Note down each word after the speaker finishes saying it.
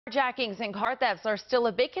Carjackings and car thefts are still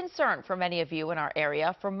a big concern for many of you in our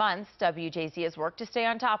area. For months, WJZ has worked to stay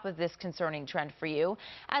on top of this concerning trend for you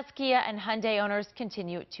as Kia and Hyundai owners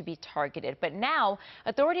continue to be targeted. But now,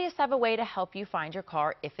 authorities have a way to help you find your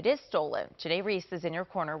car if it is stolen. Janae Reese is in your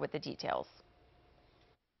corner with the details.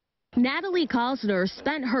 Natalie Cosner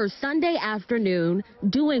spent her Sunday afternoon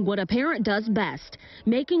doing what a parent does best,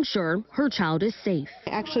 making sure her child is safe.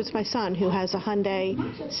 Actually, it's my son who has a Hyundai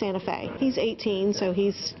Santa Fe. He's 18, so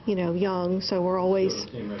he's, young, so we're always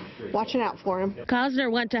watching out for him. Cosner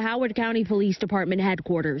went to Howard County Police Department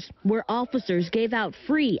headquarters, where officers gave out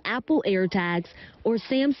free Apple AirTags or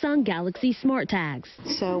Samsung Galaxy SmartTags.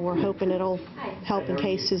 So we're hoping it'll help in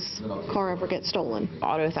case his car ever gets stolen.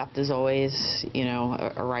 Auto theft is always,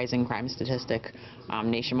 a rising crime statistic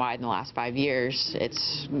nationwide in the last 5 years.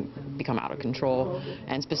 It's become out of control,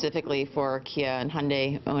 and specifically for Kia and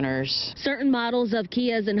Hyundai owners. Certain models of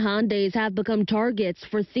Kias and Hyundais have become targets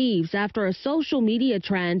for thieves after a social media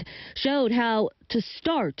trend showed how to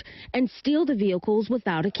start and steal the vehicles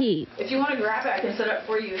without a key. If you want to grab it, I can set it up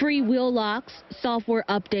for you. Free wheel locks, software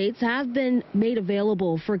updates have been made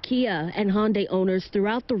available for Kia and Hyundai owners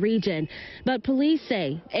throughout the region, but police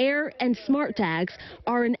say Air and SmartTags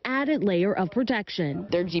are an added layer of protection.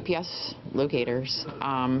 They're GPS locators,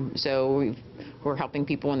 so we're helping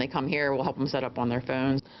people when they come here. We'll help them set up on their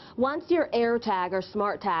phones. Once your AirTag or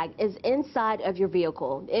SmartTag is inside of your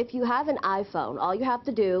vehicle, if you have an iPhone, all you have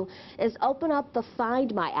to do is open up the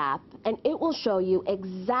Find My app, and it will show you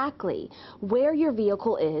exactly where your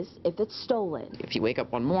vehicle is if it's stolen. If you wake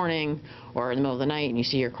up one morning or in the middle of the night and you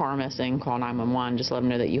see your car missing, call 911. Just let them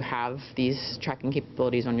know that you have these tracking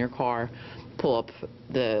capabilities on your car. Pull up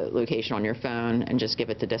the location on your phone and just give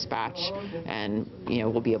it to dispatch, and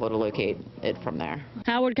we'll be able to locate it from there.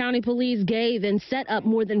 Howard County Police gave and set up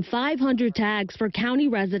more than 500 tags for county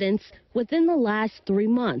residents within the last 3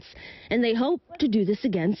 months, and they hope to do this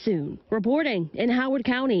again soon. Reporting in Howard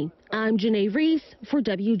County, I'm Janae Reese for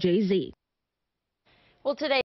WJZ. Well, today